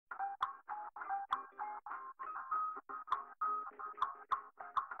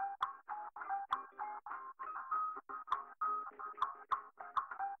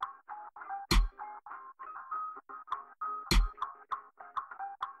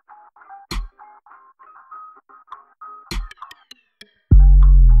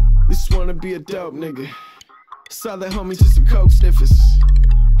just wanna be a dope nigga. Solid homies to some coke sniffers.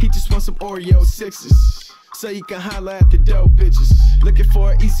 He just wants some Oreo 6s, so he can holler at the dope bitches. Looking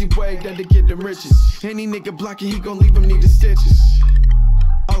for an easy way to get them riches. Any nigga blocking, he gon' leave him needing stitches.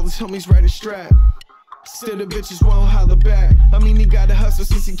 All his homies riding strap, still the bitches won't holler back. I mean, he gotta hustle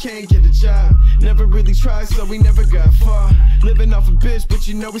since he can't get a job. Never really tried, so we never got far. Living off a bitch, but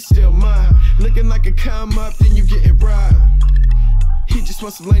you know it's still mine. Looking like a come up, then you getting robbed. He just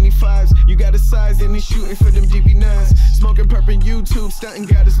wants some Laney 5s. You got his size and he's shooting for them DB9s. Smoking perp in YouTube, stunting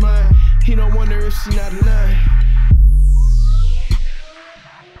got his mind. He don't wonder if she not a 9.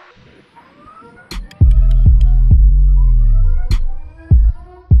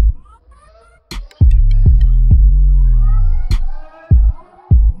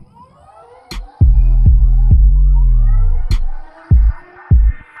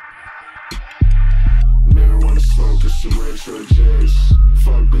 Some retro J's.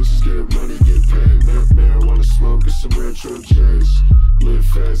 Fuck bitches, get money, get paid. Marijuana smoke and some retro J's. Live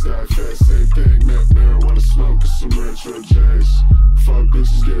fast, die fast, same thing. Marijuana smoke and some retro J's. Fuck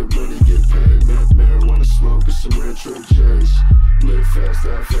bitches, get money, get paid. Marijuana smoke and some retro J's. Live fast,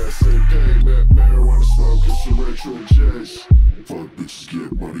 die fast, same thing. Marijuana smoke and some retro J's. Fuck bitches,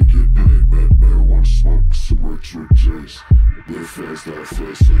 get money, get paid. Marijuana smoke and some retro J's. Live fast, die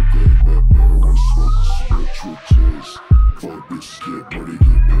fast, same thing. Marijuana smoke and some retro J's. Fuck bitches, get money,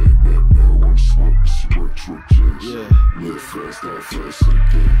 get paid. Marijuana smoke and some retro J's. Live fast, die fast, same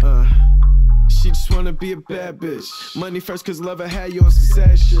thing. She just wanna be a bad bitch. Money first, cause lover had you on some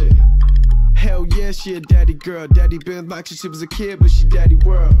sad shit. Hell yeah, she a daddy girl. Daddy been like since she was a kid, but she daddy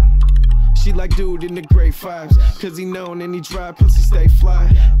world. She like dude in the grade 5s, cause he known and he drive, plus he stay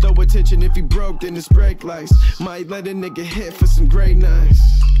fly. Throw attention if he broke, then it's brake lights. Might let a nigga hit for some grade 9s.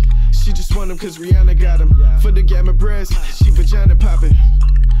 She just want him cause Rihanna got him. For the gamma breasts, she vagina popping.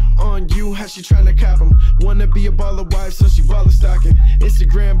 On you, how she tryna cop him. Wanna be a baller wife, so she baller stocking.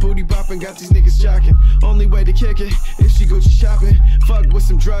 Instagram booty bopping, got these niggas jocking. Only way to kick it, if she Gucci shopping. Fuck with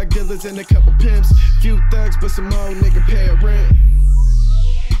some drug dealers and a couple pimps. Few thugs, but some old nigga pay a rent.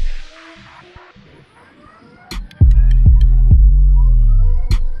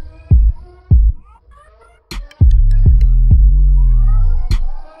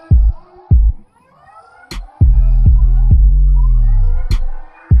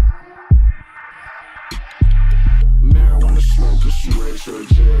 Some retro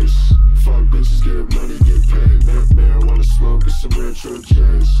J's. Fuck bitches, get money, get paid. Marijuana smoke and some retro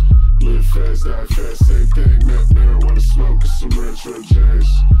J's. Live fast, die fast, same thing. Marijuana smoke and some retro J's.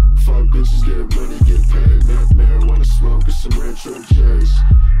 Fuck bitches, get money, get paid. Marijuana smoke and some retro J's.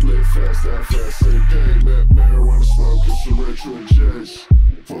 Live fast, die fast, same thing. Marijuana smoke and some retro J's.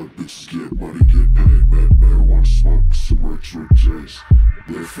 Fuck bitches, get money, get paid. Marijuana smoke and some retro J's.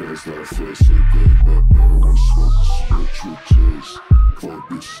 Live fast, die fast, same thing. Marijuana smoke and some retro J's. Fuck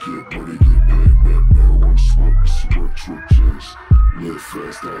bitches, get money, get paid. Marijuana smoke and some retro J's. Live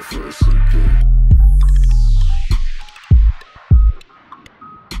fast, die fast, same thing.